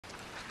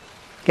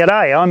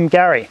G'day, I'm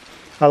Gary.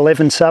 I live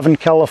in Southern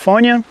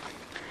California.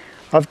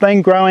 I've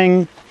been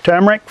growing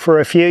turmeric for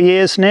a few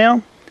years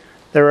now.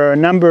 There are a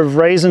number of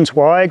reasons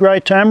why I grow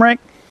turmeric.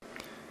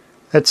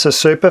 It's a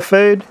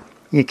superfood.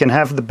 You can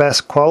have the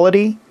best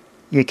quality.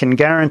 You can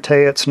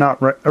guarantee it's not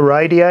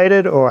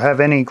irradiated or have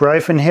any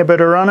growth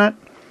inhibitor on it.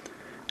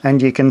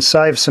 And you can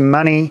save some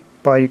money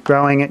by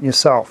growing it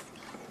yourself.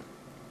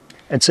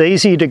 It's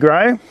easy to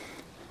grow.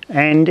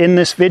 And in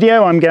this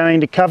video I'm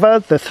going to cover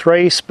the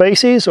 3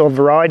 species or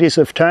varieties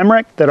of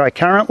turmeric that I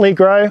currently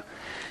grow,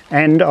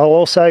 and I'll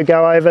also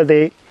go over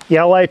the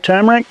yellow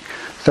turmeric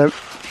that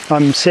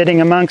I'm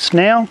sitting amongst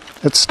now.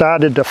 It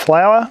started to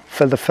flower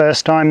for the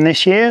first time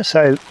this year,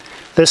 so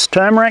this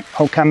turmeric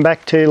I'll come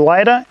back to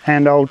later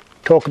and I'll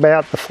talk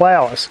about the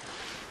flowers.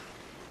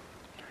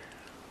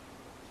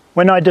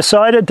 When I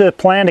decided to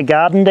plant a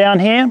garden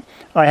down here,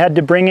 I had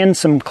to bring in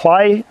some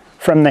clay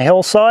from the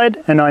hillside,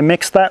 and I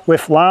mixed that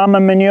with llama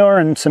manure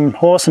and some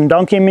horse and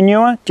donkey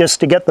manure just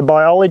to get the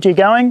biology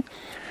going.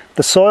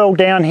 The soil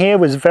down here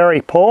was very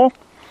poor,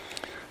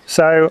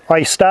 so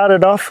I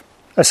started off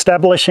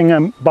establishing a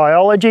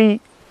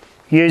biology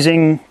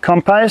using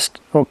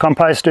compost or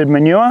composted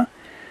manure.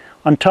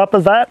 On top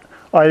of that,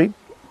 I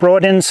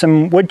brought in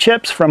some wood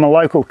chips from a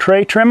local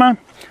tree trimmer.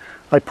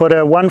 I put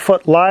a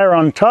 1-foot layer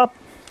on top.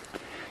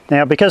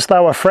 Now, because they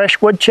were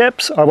fresh wood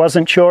chips, I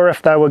wasn't sure if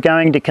they were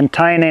going to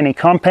contain any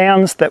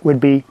compounds that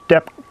would be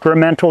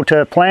detrimental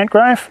to plant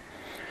growth.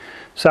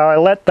 So I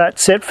let that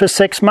sit for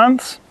 6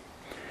 months.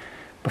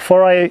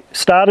 Before I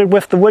started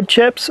with the wood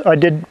chips, I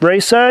did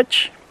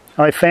research.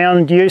 I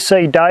found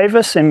UC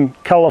Davis in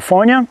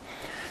California.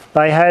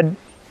 They had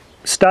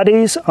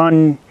studies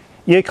on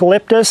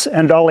eucalyptus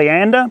and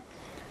oleander,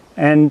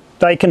 and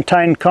they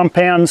contain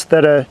compounds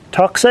that are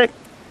toxic.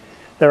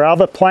 There are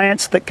other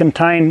plants that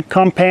contain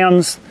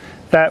compounds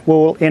that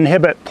will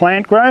inhibit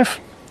plant growth.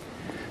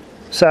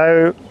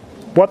 So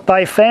what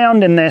they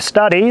found in their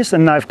studies,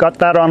 and they've got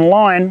that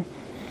online,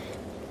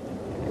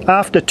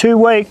 after 2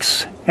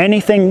 weeks,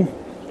 anything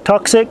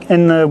toxic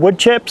in the wood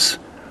chips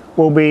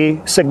will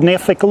be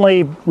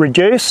significantly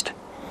reduced.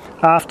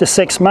 After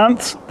 6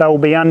 months, they will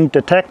be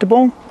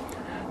undetectable.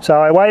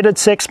 So I waited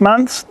 6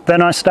 months,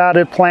 then I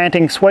started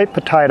planting sweet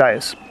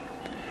potatoes.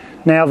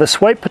 Now the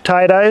sweet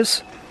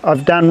potatoes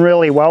I've done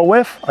really well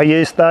with. I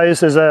use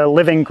those as a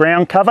living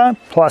ground cover,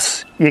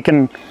 plus you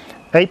can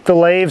eat the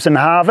leaves and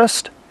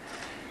harvest.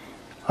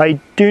 I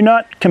do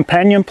not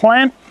companion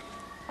plant.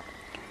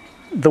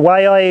 The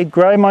way I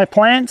grow my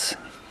plants,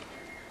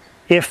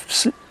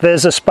 if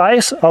there's a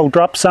space, I'll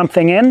drop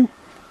something in.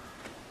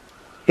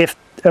 If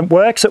it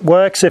works, it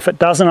works. If it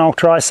doesn't, I'll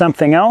try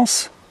something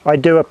else. I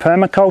do a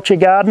permaculture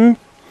garden.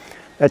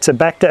 It's a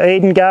back to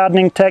Eden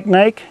gardening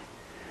technique.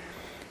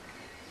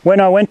 When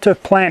I went to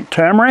plant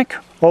turmeric,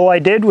 all I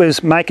did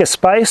was make a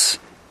space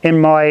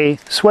in my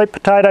sweet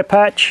potato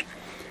patch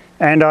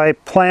and I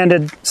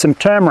planted some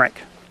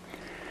turmeric.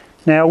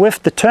 Now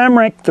with the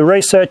turmeric, the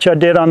research I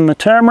did on the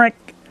turmeric,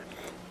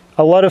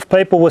 a lot of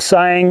people were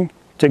saying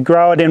to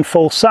grow it in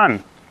full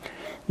sun.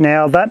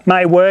 Now that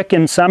may work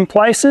in some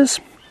places.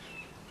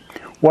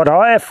 What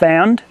I have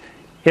found,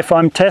 if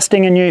I'm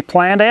testing a new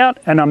plant out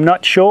and I'm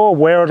not sure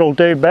where it'll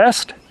do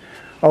best,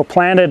 I'll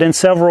plant it in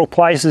several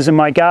places in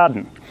my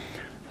garden.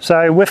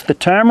 So with the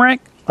turmeric,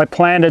 I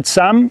planted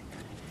some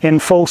in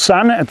full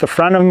sun at the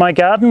front of my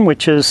garden,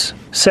 which is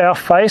south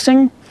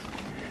facing,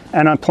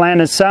 and I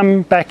planted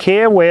some back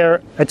here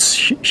where it's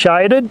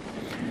shaded.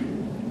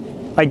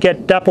 I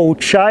get double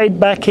shade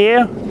back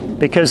here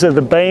because of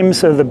the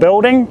beams of the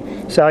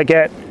building, so I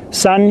get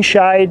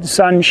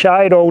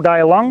sunshade all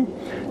day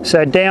long.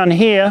 So down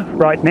here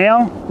right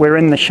now we're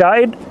in the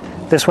shade.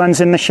 This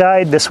one's in the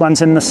shade, this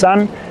one's in the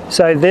sun,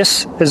 so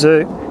this is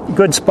a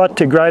good spot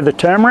to grow the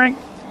turmeric.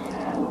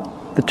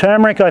 The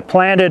turmeric I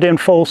planted in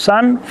full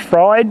sun,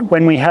 fried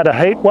when we had a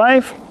heat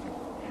wave.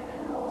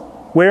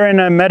 We're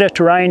in a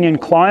Mediterranean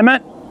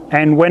climate,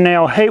 and when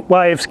our heat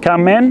waves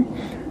come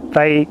in,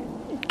 they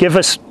give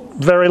us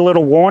very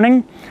little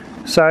warning.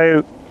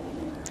 So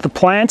the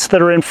plants that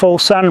are in full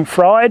sun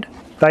fried,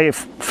 they've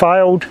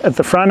failed at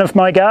the front of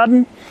my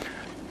garden.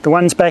 The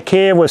ones back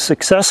here were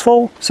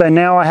successful, so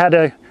now I had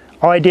an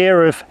idea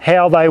of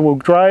how they will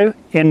grow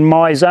in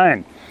my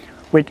zone.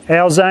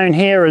 Our zone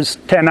here is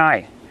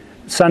 10A.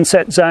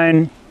 Sunset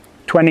Zone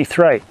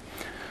 23.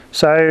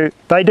 So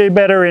they do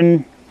better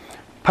in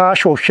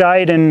partial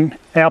shade in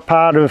our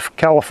part of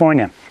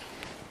California.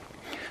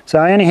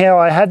 So anyhow,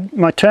 I had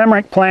my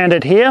turmeric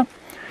planted here.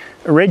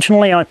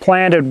 Originally I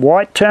planted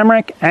white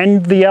turmeric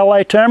and the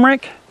yellow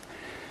turmeric.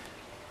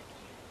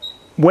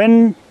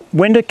 When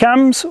winter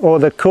comes or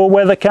the cool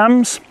weather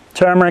comes,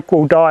 turmeric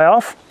will die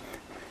off.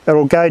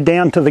 It'll go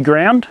down to the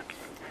ground.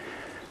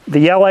 The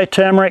yellow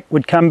turmeric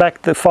would come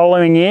back the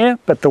following year,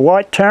 but the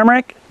white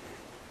turmeric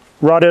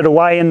rotted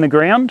away in the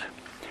ground.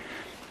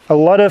 A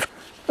lot of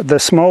the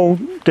small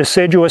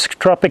deciduous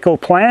tropical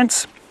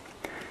plants,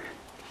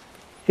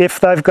 if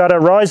they've got a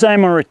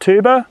rhizome or a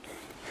tuber,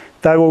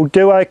 they will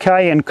do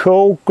okay in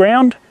cool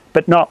ground,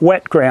 but not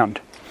wet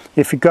ground.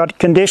 If you've got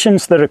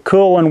conditions that are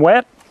cool and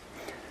wet,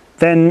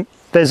 then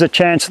there's a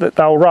chance that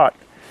they'll rot.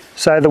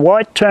 So the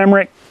white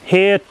turmeric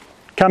here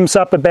comes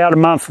up about a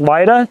month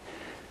later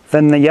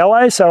than the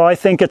yellow, so I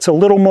think it's a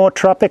little more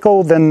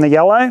tropical than the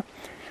yellow.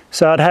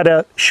 So it had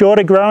a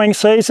shorter growing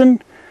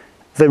season.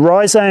 The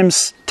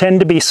rhizomes tend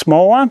to be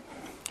smaller,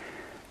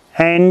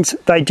 and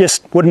they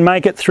just wouldn't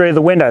make it through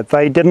the winter.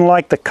 They didn't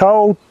like the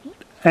cold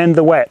and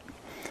the wet.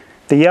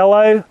 The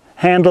yellow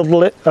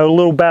handled it a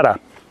little better.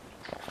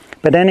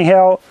 But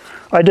anyhow,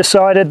 I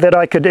decided that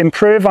I could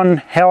improve on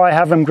how I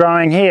have them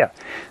growing here.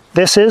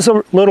 This is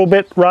a little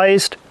bit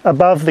raised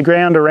above the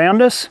ground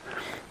around us,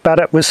 but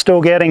it was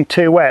still getting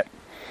too wet.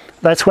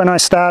 That's when I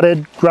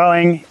started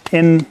growing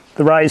in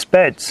the raised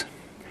beds.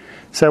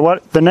 So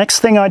the next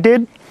thing I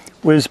did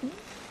was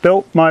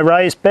built my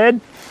raised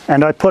bed,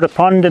 and I put a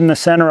pond in the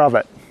center of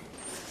it.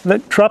 The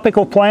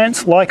tropical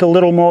plants like a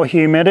little more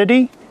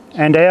humidity,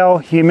 and our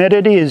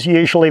humidity is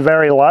usually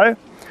very low.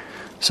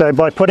 So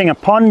by putting a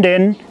pond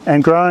in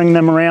and growing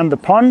them around the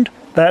pond,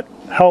 that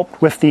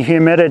helped with the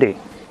humidity.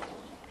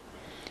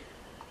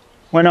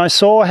 When I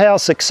saw how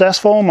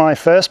successful my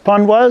first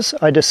pond was,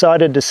 I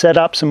decided to set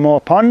up some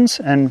more ponds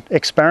and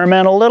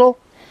experiment a little.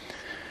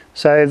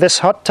 So this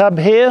hot tub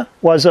here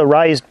was a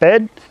raised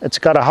bed. It's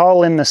got a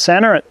hole in the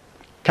center, it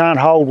can't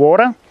hold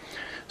water.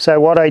 So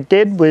what I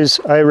did was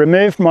I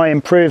removed my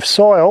improved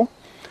soil,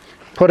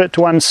 put it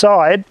to one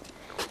side,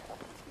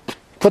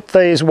 put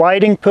these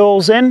wading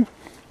pools in.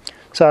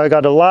 So I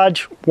got a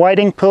large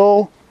wading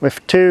pool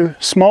with two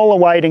smaller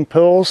wading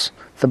pools.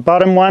 The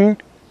bottom one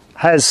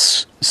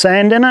has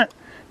sand in it,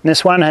 and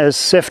this one has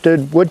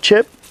sifted wood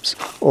chips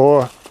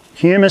or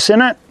humus in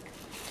it.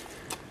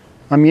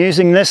 I'm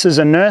using this as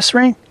a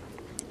nursery.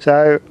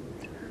 So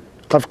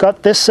I've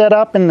got this set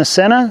up in the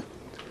center,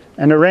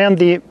 and around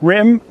the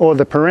rim or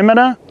the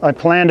perimeter I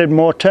planted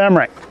more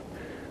turmeric.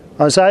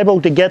 I was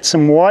able to get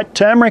some white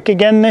turmeric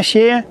again this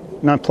year,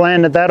 and I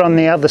planted that on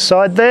the other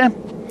side there.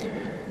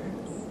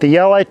 The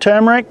yellow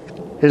turmeric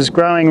is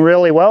growing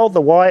really well.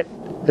 The white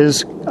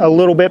is a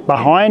little bit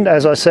behind.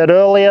 As I said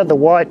earlier, the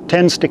white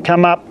tends to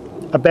come up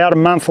about a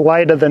month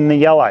later than the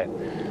yellow.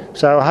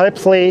 So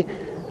hopefully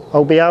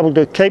I'll be able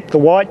to keep the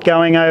white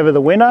going over the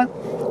winter.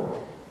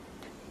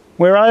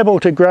 We're able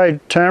to grow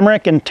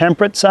turmeric in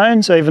temperate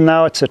zones even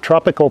though it's a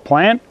tropical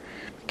plant,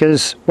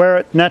 because where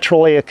it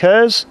naturally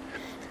occurs,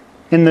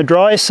 in the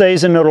dry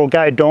season it'll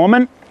go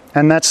dormant,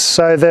 and that's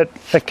so that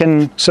it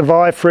can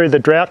survive through the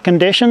drought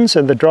conditions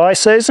of the dry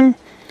season.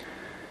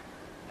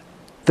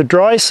 The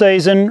dry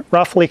season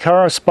roughly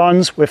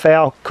corresponds with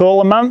our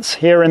cooler months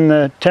here in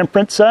the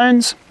temperate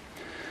zones.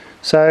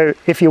 So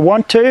if you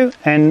want to,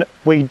 and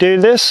we do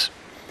this,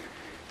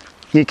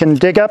 you can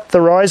dig up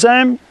the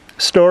rhizome,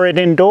 store it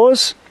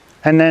indoors,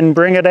 and then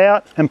bring it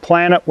out and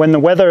plant it when the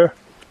weather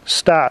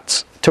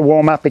starts to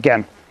warm up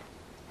again.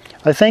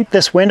 I think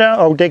this winter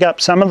I'll dig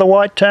up some of the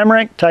white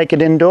turmeric, take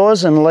it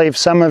indoors and leave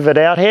some of it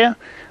out here.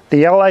 The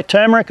yellow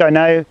turmeric I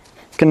know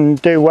can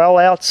do well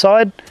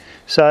outside,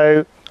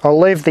 so I'll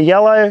leave the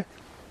yellow,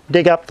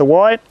 dig up the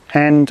white,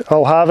 and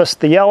I'll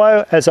harvest the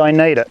yellow as I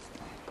need it.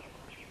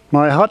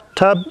 My hot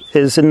tub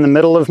is in the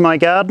middle of my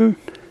garden.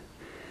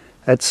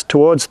 It's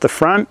towards the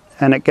front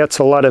and it gets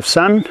a lot of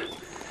sun.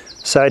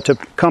 So to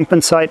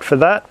compensate for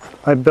that,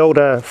 I built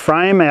a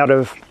frame out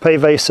of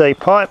PVC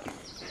pipe.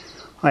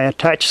 I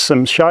attached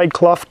some shade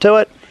cloth to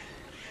it,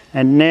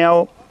 and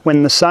now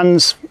when the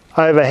sun's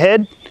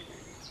overhead,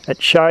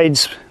 it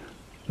shades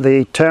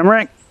the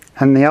turmeric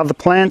and the other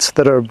plants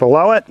that are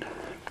below it.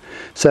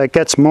 So it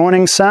gets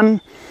morning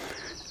sun,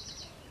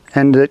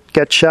 and it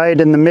gets shade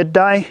in the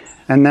midday,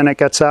 and then it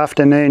gets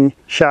afternoon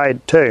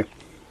shade too.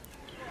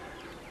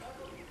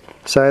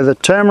 So the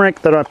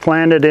turmeric that I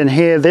planted in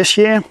here this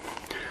year,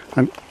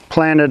 I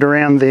planted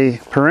around the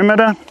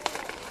perimeter.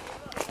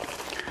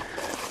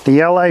 The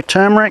yellow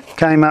turmeric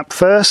came up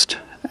first,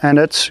 and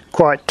it's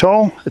quite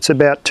tall. It's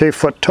about 2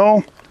 foot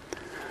tall.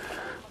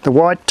 The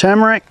white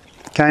turmeric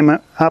came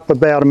up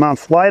about a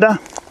month later.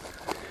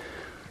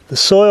 The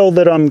soil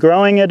that I'm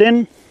growing it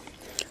in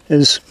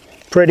is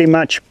pretty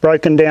much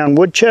broken down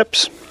wood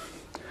chips.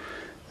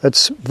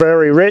 It's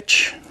very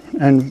rich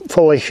and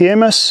full of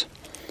humus.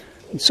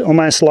 It's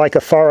almost like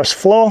a forest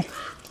floor,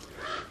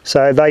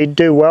 so they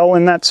do well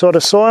in that sort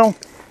of soil.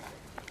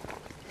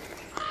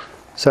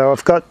 So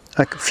I've got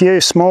a few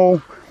small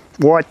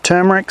white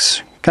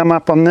turmerics come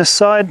up on this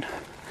side,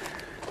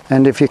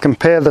 and if you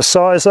compare the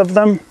size of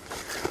them,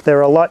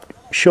 they're a lot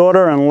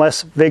shorter and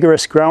less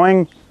vigorous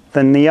growing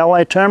than the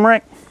yellow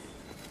turmeric.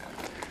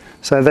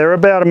 So they're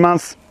about a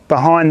month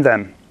behind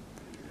them.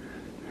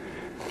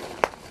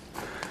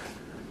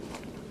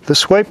 The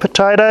sweet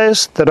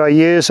potatoes that I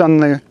use on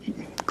the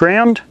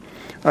ground,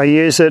 I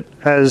use it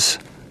as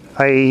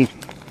a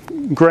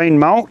green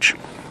mulch.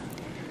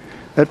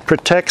 It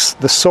protects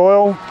the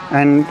soil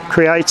and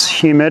creates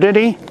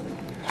humidity.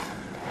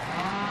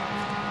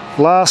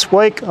 Last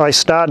week I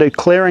started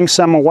clearing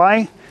some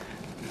away,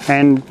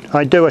 and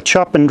I do a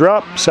chop and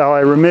drop, so I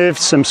removed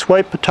some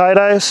sweet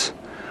potatoes.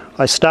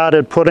 I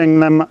started putting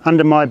them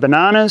under my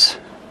bananas.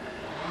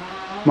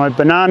 My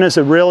bananas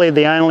are really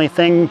the only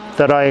thing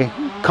that I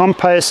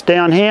compost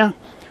down here.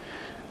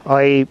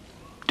 I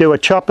do a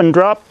chop and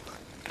drop,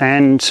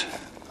 and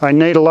I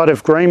need a lot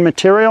of green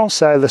material,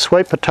 so the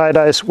sweet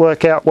potatoes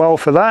work out well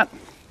for that.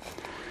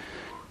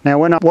 Now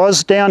when I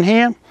was down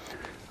here,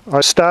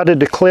 I started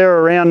to clear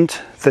around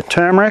the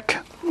turmeric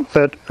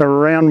that are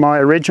around my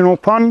original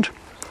pond,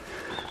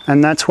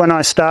 and that's when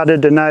I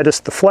started to notice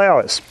the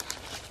flowers.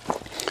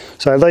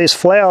 So these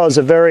flowers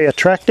are very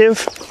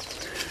attractive.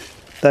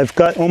 They've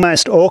got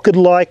almost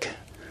orchid-like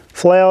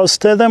flowers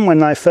to them when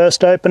they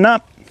first open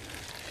up.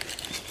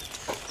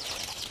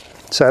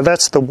 So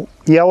that's the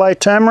yellow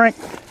turmeric.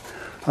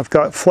 I've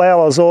got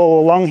flowers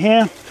all along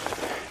here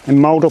in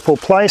multiple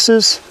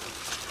places.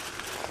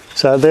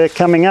 So they're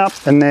coming up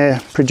and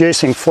they're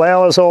producing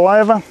flowers all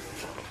over.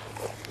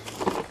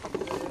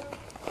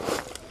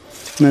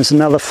 And there's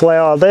another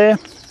flower there.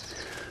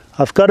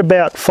 I've got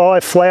about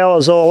 5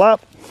 flowers all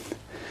up.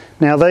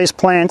 Now these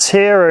plants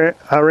here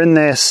are in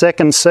their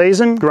second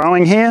season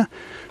growing here.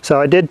 So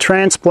I did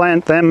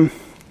transplant them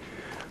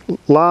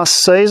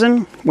last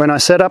season when I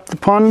set up the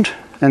pond.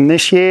 And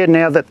this year,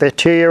 now that they're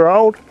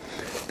 2-year-old,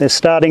 they're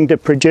starting to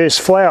produce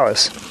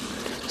flowers.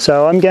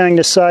 So I'm going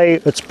to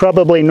say it's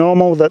probably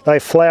normal that they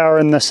flower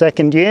in the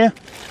second year.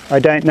 I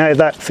don't know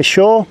that for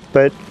sure,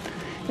 but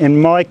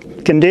in my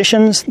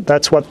conditions,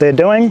 that's what they're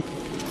doing.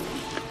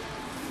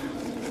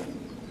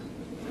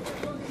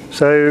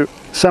 So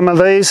some of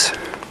these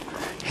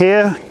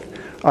here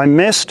I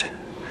missed.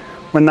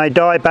 When they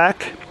die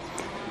back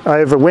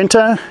over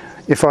winter,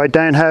 if I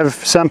don't have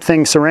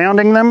something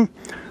surrounding them,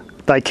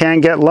 they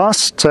can get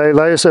lost. So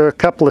those are a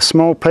couple of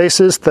small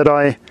pieces that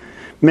I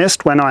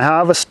missed when I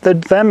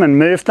harvested them and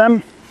moved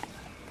them.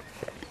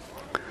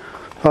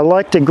 I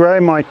like to grow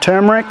my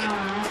turmeric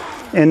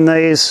in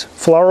these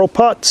floral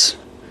pots.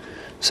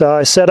 So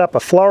I set up a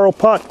floral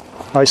pot,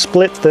 I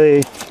split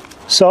the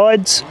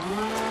sides,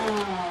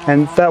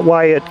 and that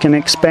way it can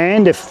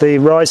expand if the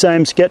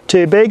rhizomes get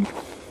too big.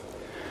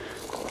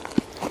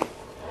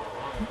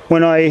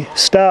 When I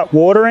start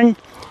watering,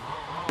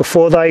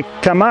 before they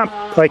come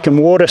up, I can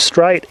water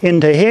straight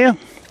into here,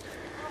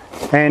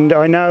 and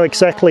I know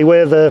exactly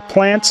where the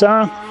plants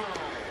are.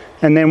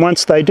 And then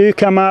once they do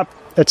come up,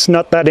 it's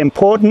not that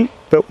important,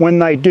 but when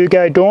they do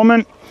go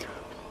dormant,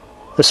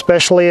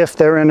 especially if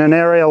they're in an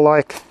area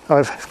like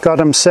I've got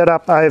them set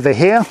up over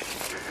here,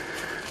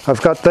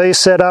 I've got these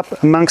set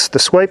up amongst the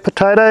sweet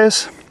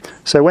potatoes,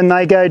 so when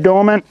they go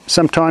dormant,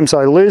 sometimes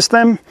I lose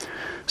them.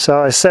 So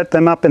I set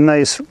them up in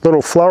these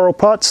little floral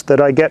pots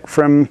that I get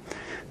from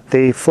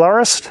the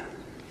florist.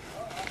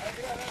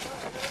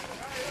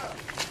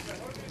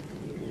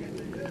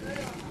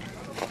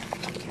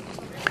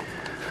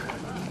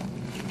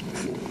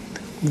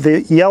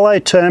 The yellow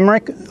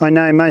turmeric, I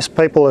know most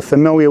people are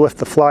familiar with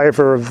the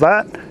flavour of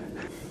that.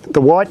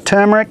 The white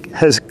turmeric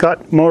has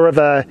got more of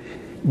a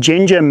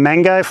ginger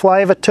mango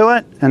flavour to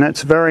it, and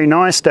it's very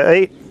nice to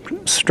eat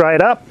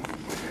straight up.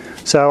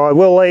 So I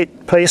will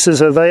eat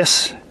pieces of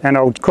this and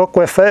I'll cook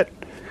with it.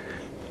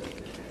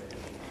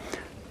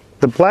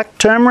 The black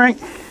turmeric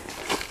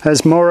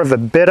has more of a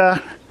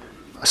bitter,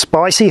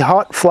 spicy,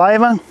 hot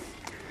flavour.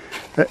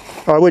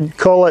 I would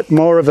call it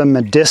more of a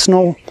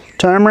medicinal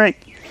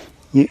turmeric.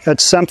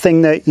 It's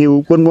something that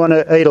you wouldn't want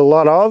to eat a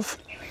lot of.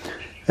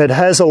 It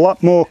has a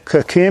lot more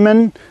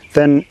curcumin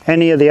than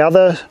any of the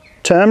other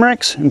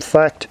turmerics. In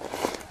fact,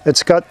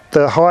 it's got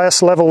the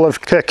highest level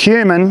of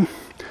curcumin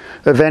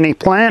of any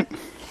plant.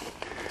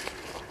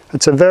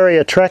 It's a very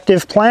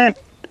attractive plant.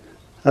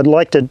 I'd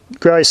like to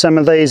grow some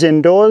of these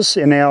indoors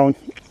in our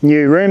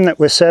new room that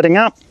we're setting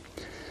up.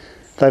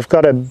 They've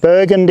got a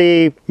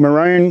burgundy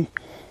maroon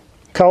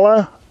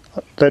colour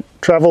that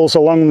travels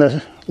along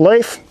the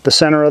leaf, the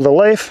centre of the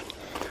leaf,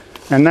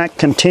 and that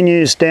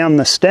continues down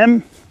the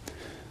stem.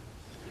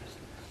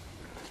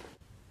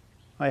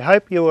 I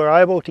hope you were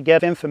able to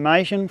get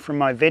information from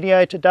my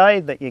video today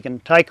that you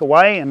can take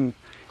away, and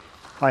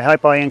I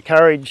hope I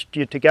encouraged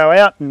you to go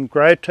out and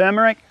grow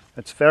turmeric.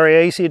 It's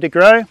very easy to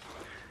grow.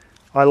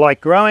 I like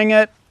growing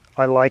it,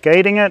 I like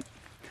eating it.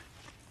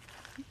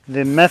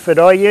 The method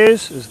I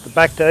use is the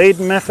back to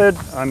Eden method.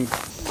 I'm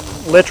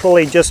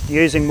literally just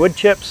using wood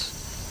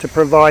chips to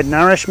provide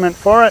nourishment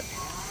for it.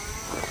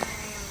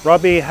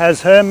 Robbie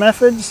has her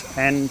methods,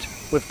 and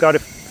we've got a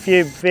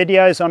few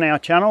videos on our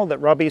channel that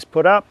Robbie's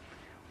put up.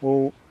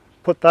 We'll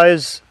put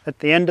those at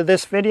the end of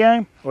this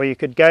video, or you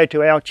could go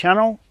to our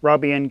channel,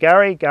 Robbie and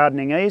Gary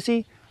Gardening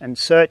Easy, and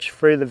search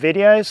through the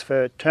videos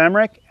for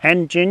turmeric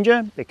and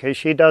ginger, because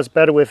she does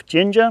better with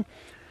ginger.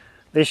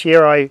 This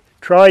year I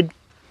tried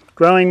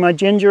growing my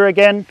ginger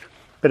again,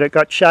 but it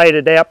got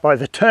shaded out by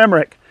the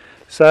turmeric.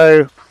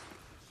 So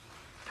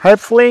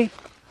hopefully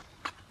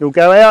you'll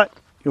go out,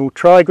 you'll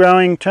try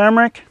growing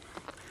turmeric.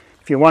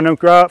 If you want to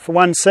grow it for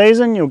one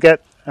season, you'll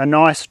get a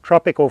nice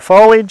tropical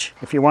foliage.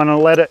 If you want to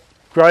let it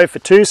grow for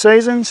 2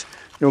 seasons,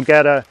 you'll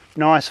get a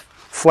nice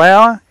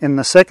flower in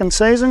the second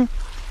season.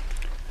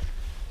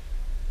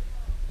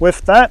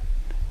 With that,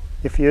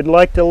 if you'd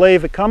like to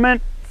leave a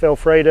comment, feel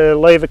free to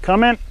leave a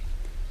comment.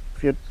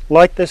 If you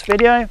like this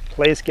video,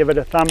 please give it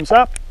a thumbs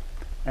up,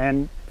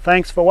 and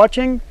thanks for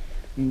watching.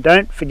 And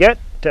don't forget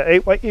to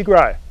eat what you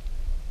grow.